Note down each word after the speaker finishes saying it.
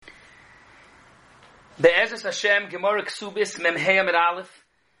Be'ezus Hashem, Gemara Kesubos, Mem Hey Amid Aleph.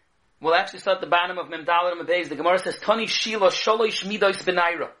 We'll actually start at the bottom of Mem Dalet Amid Beis. The Gemara says, Tani Shila Sholosh Midos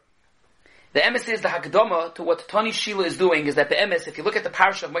Benaira. The emes is the Hagdama to what Tani Shila is doing is that the emes, if you look at the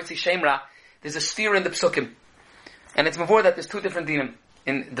parsha of Motzi Shemra, there's a steer in the psukim. And it's before that there's two different dinim.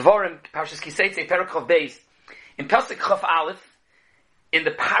 In Devarim, Parshas Kiseitze, Perek Chav Beis. In Pasuk Chav Aleph, in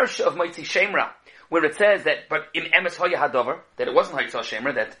the parsha of Motzi Shemra, where it says that, but in emes hoya hadavar, that it wasn't Haitzah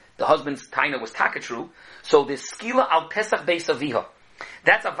Shemra, that the husband's taina was taka true. So this skila al Pesach Beis Aviha.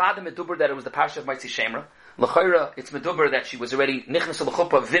 That's Avada Meduber, that it was the parsha of Motzi Shemra. L'chayra, it's Meduber that she was already nichnas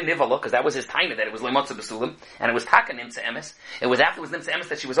l'chuppah v'in nivala, because that was his taina, that it was lemotza b'sulim, and it was taka nimtza emes. It was after it was nimtza emes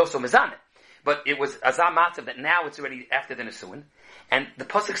that she was also mezaneh. But it was azam matzav that now it's already after the nisuin. And the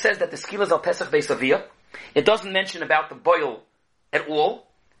pasuk says that the skila is al Pesach Beis Aviha. It doesn't mention about the boil at all.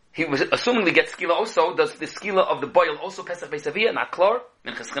 He was assumingly gets skila also. Does the skila of the boil also Pesach Beis Aviha? Not klor.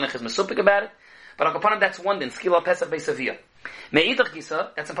 Minchas Chinuch is mesupik about it. But on Kapanim, that's one din. Skila Pesach Beis Aviha. Me'idach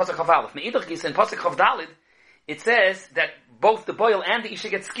gisa, that's in Pasuk Chav Aleph. Me'idach gisa, in Pasuk Chav Dalid, it says that both the boil and the isha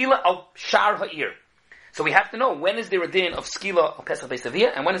get skila al shar ha'ir. So we have to know when is there a din of skila al Pesach Beis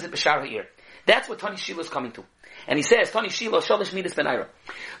Aviha and when is it b'shar ha'ir. That's what Tani Shila is coming to. And he says, Tani Shila, Shalish Midas Ben Ira.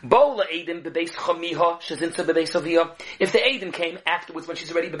 Bo la'edim bebeis chamiha, shezinsa bebeis aviyah. If the edim came afterwards when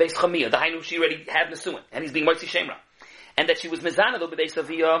she's already bebeis chamiha, the hainu she already had nisuin, and he's being Motzi Shemra, and that she was mezanah bebeis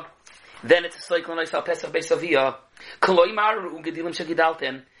aviyah, then it's a cycle on Isal Pesach beis aviyah. Koloi maru ugedilim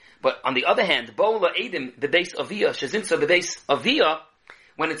shegidalten. But on the other hand, Bo la'edim bebeis aviyah, shezinsa bebeis aviyah,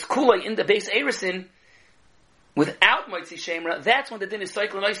 when it's kuloi in the beis erisin, without Motzi Shemra, that's when the din is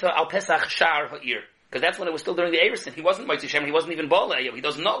cycle on Isal al Pesach shar ha'ir. Because that's when it was still during the Eirison. He wasn't Motzi Shemra, he wasn't even Baal He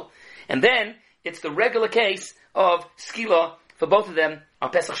doesn't know. And then, it's the regular case of Skila for both of them on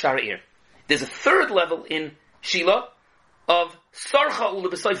Pesach Sha'ir. There's a third level in Shila of Sarcha Ula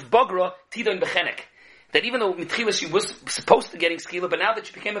B'Soif Bogra Tidon Bechenek. That even though Mitchila she was supposed to getting Skila, but now that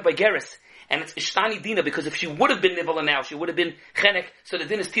she became a Bageris, and it's Ishtani Dina, because if she would have been Nivala now, she would have been Chenek, so the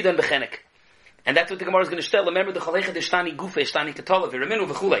din is Tidon Bechenek. And that's what the Gemara is going to tell. Remember the Chalecha Ishtani Gufe, Ishtani Katola, Viraminu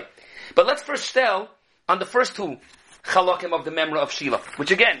V'chulei. But let's first tell on the first two chalakim of the memra of Shila, which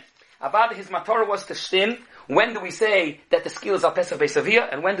again, Abad, his matorah was to shin. When do we say that the skila is al Pesach Beis Aviha,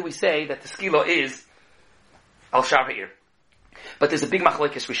 and when do we say that the skila is al Shar Ha'ir? But there's a big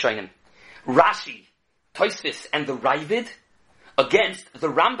machlokes rishonim. Rashi, Tosfos, and the Ravid against the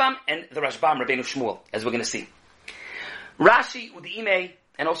Rambam and the Rashbam Rabbeinu Shmuel, as we're going to see. Rashi Udiime,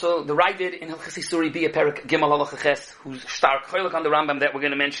 and also the Ravid in Hilchos Isuri Bia Perek Gimel Halacha Ches, who's stark choylek on the Rambam that we're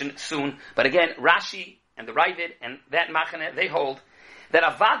going to mention soon. But again, Rashi and the Ravid and that Machane, they hold that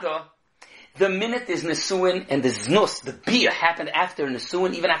Avada, the minute is Nesuin and the Znus, the Bia happened after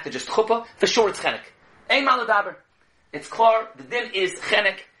Nesuin, even after just Chuppah, for sure it's Chenek. Ein Maladaber. It's klar, the din is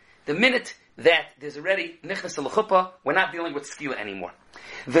Chenek. The minute that there's already Nichnas al Chuppah, we're not dealing with Skila anymore.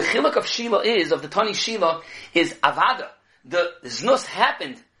 The Chiluk of Shila is, of the Tani Shila, is Avada. The Znus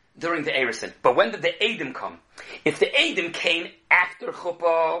happened during the Eirison. But when did the Eidim come? If the Eidim came after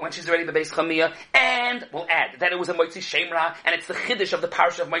Chuppah, when she's already Bebeis Chamiyah, and we'll add that it was a Motzi Shemra, and it's the Chiddush of the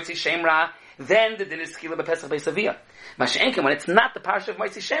Parsha of Motzi Shemra, then the din is Skila B'Pesach Beis Aviha. Masha'enken, when it's not the Parsha of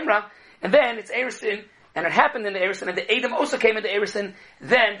Motzi Shemra, and then it's Eirison, and it happened in the Eirison, and the Eidim also came in the Eirison,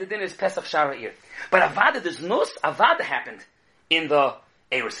 then the din is Pesach Sha'ir. But Avada, the Znus, Avada happened in the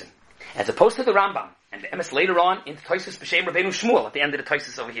Eirison. As opposed to the Rambam, and the emes later on in Tosfos B'Shem Rabbeinu Shmuel, at the end of the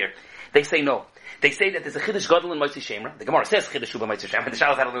Tosfos over here, they say no. They say that there's a Chiddush Gadol in Motzi Shemra. The Gemara says Chiddush Shuba Motzi Shemra. The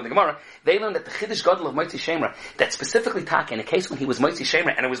Shalos had to learn the Gemara. They learned that the Chiddush Gadol of Motzi Shemra, that specifically talk in a case when he was Motzi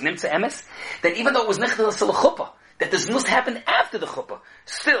Shemra and it was Nimtza Emes, that even though it was Nechtel Sel Chuppah, that the Znus happened after the Chuppah,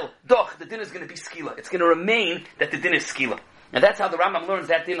 still, doch, the din is going to be Skila. It's going to remain that the din is Skila. And that's how the Rambam learns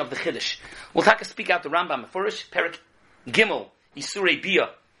that din of the Chiddush. We'll take a speak out the Rambam. Furish, Perik, Gimel, Isurei Bia,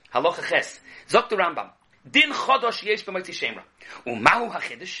 Halacha Ches. Zok the Rambam. Din chodosh yesh b'Motzi Shemra. U'mahu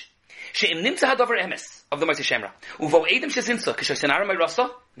ha'chiddush she'im nimtza hadavar emes of the Motzi Shemra. Uvo edim shezinsa k'shosenara me'rasa.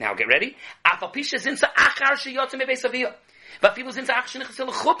 Now get ready. Afal pi shezinsa achar sheyotze me'beis aviyah. V'afilu zinsa ach shenichas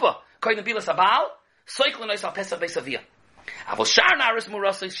l'chuppah koydem bilas abal soiklon ois al pesach beis aviyah. Avol shar naris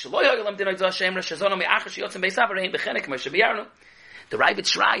murasas shelo yoylam din oidzah Shemra shezono me'achar sheyotze me'beis aviyah b'chenek Moshe b'yarnu. The Ravid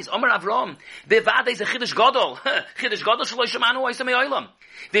Shrais, Omer Avram, Bevada is a Chiddush Gadol. Chiddush Gadol shelo yishamanu oisam me'olam.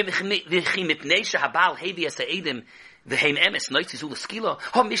 V'chi mipnei shehabal hevi es ha'edim v'heim emes noitzi zu l'skila.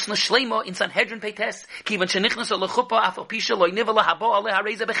 Ha Mishnah Shleima in Sanhedrin Peites. Kivan shenichnas l'chuppah afal pisha lo yniva lahabo ale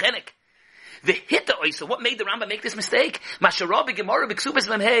hareza b'chenek. V'hita oisa. What made the Rambam make this mistake? Masharah b'gemara b'ksubas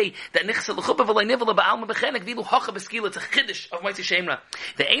lemhei that nichnas l'chuppah v'lo yniva lahba'alma b'chenek vilu hocha b'skila. It's a Chiddush of Motzi Shemra.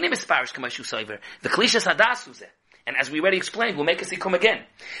 The einem is parish kamashu soiver. The klishas hadasu zeh. And as we already explained, we'll make a sikum again.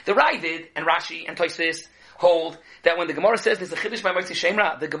 The Ravid and Rashi and Tosfos hold that when the Gemara says there's a chiddush by Motzi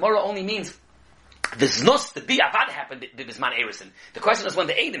Shemra, the Gemara only means the znus, the bi'avad happened, the bisman erison. The question is when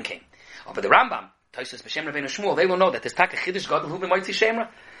the Eidim came. Oh, but the Rambam, Tosfos B'Shem Rabbeinu Shmuel, they will know that there's taka chiddush gadol hu b'Motzi Shemra.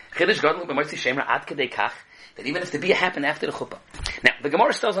 Chiddush gadol hu b'Motzi Shemra ad kedei kach, that even if the bia happened after the chuppah. Now, the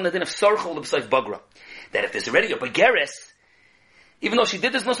Gemara tells on the din of sorchol l'b'soif bagra, that if there's already a begeres, even though she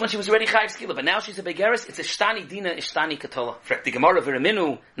did this when she was already chayiv skila, but now she's a begeres, it's a shtani dina, ishtani katola. For the Gemara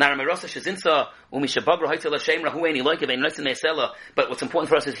v'raminu, nara merosa shezinsa, umisha bagra hoitzel ha'shemra, hu eini loike, ve'in noisin me'esela. But what's important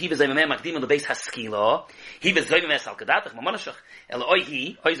for us is, he v'zay memeh makdim l'beis haskila, he v'zay memeh sal kadatach, mamanashach, el oi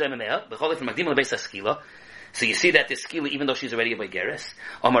hi, oi zay memeh, b'cholef makdim l'beis haskila. So you see that this skila, even though she's already a begeres,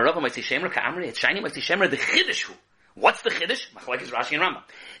 Omar Rava Motzi Shemra ka'amri, it's shiny Motzi Shemra, the chiddush hu. What's the chiddush? Machlokes Rashi and Rambam.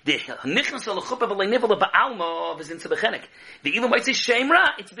 The nichnas l'chuppah v'leinivel ba'alma v'zinsa b'chenek. The ilu Motzi Shemra,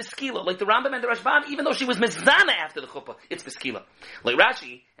 it's b'skila. Like the Rambam and the Rashbam, even though she was mezana after the chuppah, it's b'skila. Like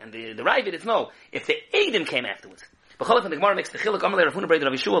Rashi and the Ravid, it's no. If the Eidim came afterwards. B'cholef and the Gemara makes the chiluk amalei Rav Huna Brei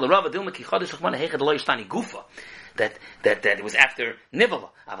Rav Yeshua, the Rava dilma ki chodesh chachmana hechad lo yishtani gufa. That it was after Nivala.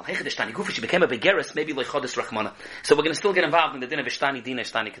 Aval hechad ishtani gufa, she became a begeres, maybe like chodesh rachmana. So we're going to still get involved in the din of ishtani dina,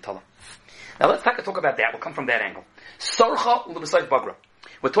 ishtani katola. Now let's talk about that. We'll come from that angle. Sorcha u'lebesayf bagra.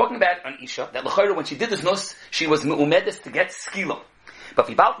 We're talking about an Isha, that l'chayra, when she did this nus, she was me'umedis to get skila. But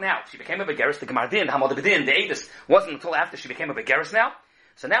v'ibalt now, she became a begeres, the Gemardin, the Hamad Bedin, the Eidus, wasn't until after she became a begeres now.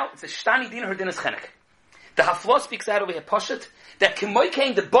 So now, it's a shtani din, her din is chenek. The Hafla speaks out over here, Poshet, that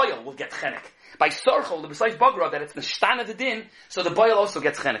Kemoikein, the boil, will get chenek. By Sorcha, the besides bagra, that it's the shtan of the din, so the boil also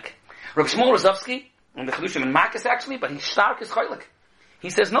gets chenek. Rav Shmuel Rozovsky, and the Chedushim and Marcus actually, but he's stark as chaylik. He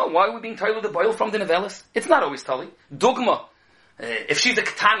says, no, why are we being told the boil from the Nevelis? It's not always tali. Dugma. If she's a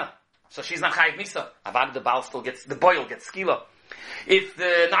katana, so she's not chayiv misa, avad the bal still gets, the boil gets skila. If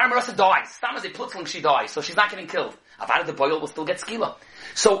the Naramarasa dies, Stam as a plutzling she dies, so she's not getting killed. Avad the boil will still get skila.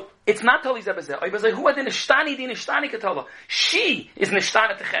 So, it's not tali zebazeh. Oibazeh, who had the nishtani di nishtani katala? She is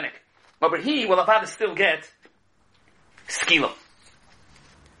nishtana techenek. But he will avad still get skila.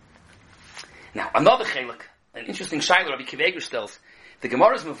 Now, another chelik, an interesting shayla Rabbi Kiveger tells, the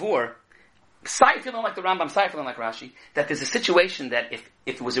Gemara's Mavur, Saifilin like the Rambam, Saifilin like Rashi, that there's a situation that if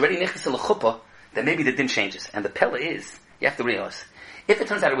it was already Nechas l'chuppah, then maybe the din changes. And the Pella is, you have to realize, if it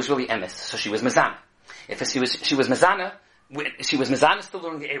turns out it was really Emes, so she was Mezana. If she was Mezana, she was Mezana still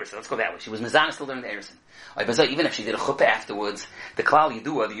during the Erison. Let's go that way. She was Mezana still during the Erison. Even if she did a chuppah afterwards, the Klal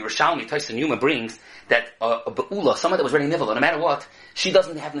Yidua, the Yerushalmi, Tyson Yuma brings that a Be'ula, someone that was already Nivel, no matter what, she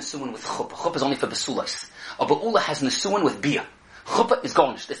doesn't have Nesuin with chuppah. Chuppah is only for Besulas. A Be'ula has Nesuin with Bia. Chuppah is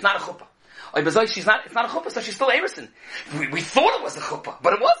garnished. It's not a chuppah. It's not a chuppah, so she's still Erison. We thought it was a chuppah,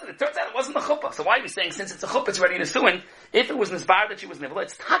 but it wasn't. It turns out it wasn't a chuppah. So why are we saying, since it's a chuppah, it's already in a suin? If it was nisbar that she was nivel,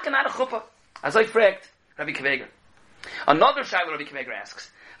 it's taka not a chuppah. As I fragt, Rabbi Kiveger. Another shayla Rabbi Kiveger asks,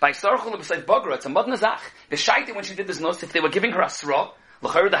 by Sarchul b'sayf bagra, it's a mad nazach. The shaita when she did this nus, if they were giving her asra,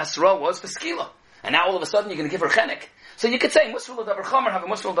 l'chayr the asra was for skila. And now all of a sudden you're going to give her chenek. So you could say, musrul davar chomer, have a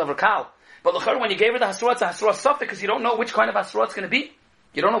musrul davar kal. But l'chayr, when you gave her the hasra, it's a hasra suffix, because you don't know which kind of hasra it's going to be.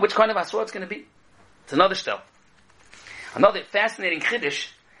 You don't know which kind of hasra it's going to be. It's another shtel. Another fascinating chiddush.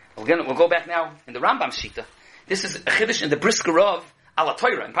 We'll go back now in the Rambam Shita. This is a chiddush in the Brisker of Ala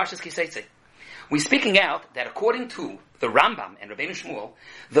Torah in Parshas Kiseitze. We're speaking out that according to the Rambam and Rabbeinu Shmuel,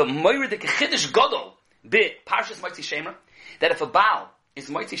 the Moiridik chiddush gadol be Parshas Motzi Shemra, that if a Baal is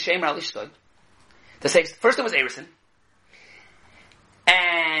Motzi Shemra al Ishtoi, to say first there was Erison,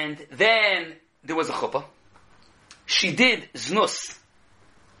 and then there was a chuppah. She did znus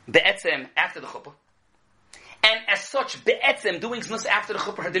be'etzem after the chuppah. And as such, be'etzem, doing znus after the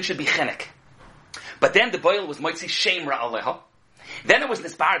chuppah, her din should be chenek. But then the boil was moitzi shemra aleha. Then it was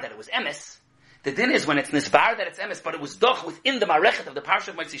nisbar that it was emes. The din is when it's nisbar that it's emes, but it was doch within the marechet of the parsha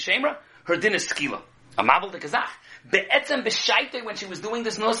of moitzi shemra, her din is skila. A mabel de kazach. Be'etzem b'shaite, when she was doing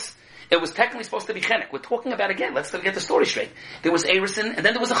this nus, it was technically supposed to be chenek. We're talking about again, let's get the story straight. There was erison, and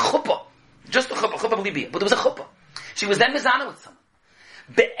then there was a chuppah. Just a chuppah b'libiyah. But there was a chuppah. She was then mizana with someone.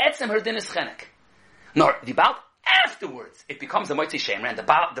 Be'etzem, her din is chenek. Nor the Baal afterwards it becomes a Motzi Shemra, and the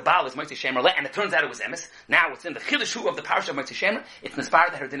Baal is Motzi Shemra, and it turns out it was emes. Now it's in the Chidushu of the Parsha of Motzi Shemra. It's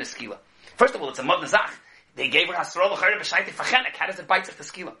inspired that her din is skila. First of all, it's a Mod Nazach. They gave her Hasrol L'Chayr B'Shaiti Fachenek. How does it bite of the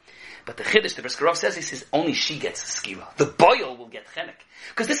skila? But the Chiddush, the Briskerov says, he says only she gets skila. The boil will get chenek.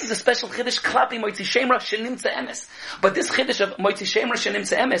 Because this is a special Chiddush, Klapi Motzi Shemra Shenimtza Emes. But this Chiddush of Motzi Shemra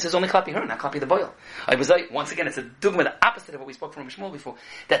Shenimtza Emes is only Klapi her, not Klapi the boil. I was like, once again, it's a dogma, the opposite of what we spoke from Shmuel before,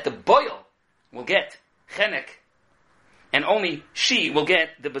 that the boil will get chenek, and only she will get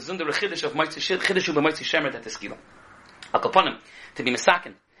the bezunder chiddush of chiddush b'moitzi shemer that is skila. Akaponim to be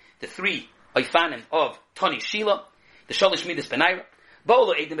misaken the three oifanim of Tani Shila. The sholish midas benaira.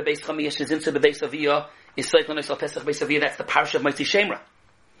 Bolo edim bebeis chamiya shezinsa bebeis aviyah is seiflan oisal pesach beis aviyah. That's the parsha of Moshe Shemra.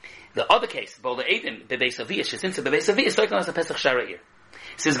 The other case, Bolo edim bebeis aviyah shezinsa bebeis aviyah is seiflan oisal pesach shara.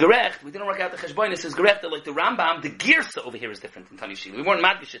 Says Gerecht, we didn't work out the cheshbonis. Says Gerecht that like the Rambam, the girsa over here is different in Tani Shila. We weren't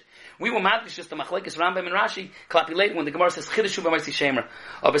madgish it. We were madgish just the machlekes Rambam and Rashi. Klapi later when the Gemara says chidushu b'maisi shemer.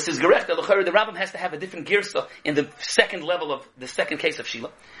 But says Gerecht that the Rambam has to have a different girsa in the second level of the second case of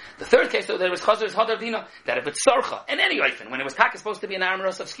Shila. The third case, though, there was Chazar is Hadar Dina, that if it's Sarcha, and any Eifin, when it was Tak, it's supposed to be an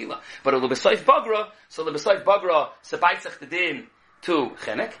Armoros of Skila. But it will be Besoif Bagra, so the Besoif Bagra, Sebaitzach the Din to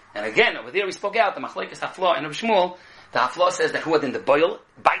Chenek. And again, over there we spoke out, the Machlekes Hafla and Rav Shmuel, the Hafla says that who had in the boil,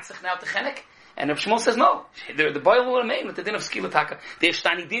 Baitzach now to Chenek. And Rav Shmuel says no. The boil will remain with the Din of Skila Taka. The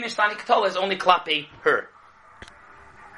Ishtani Din, Ishtani Katola is only Klape her.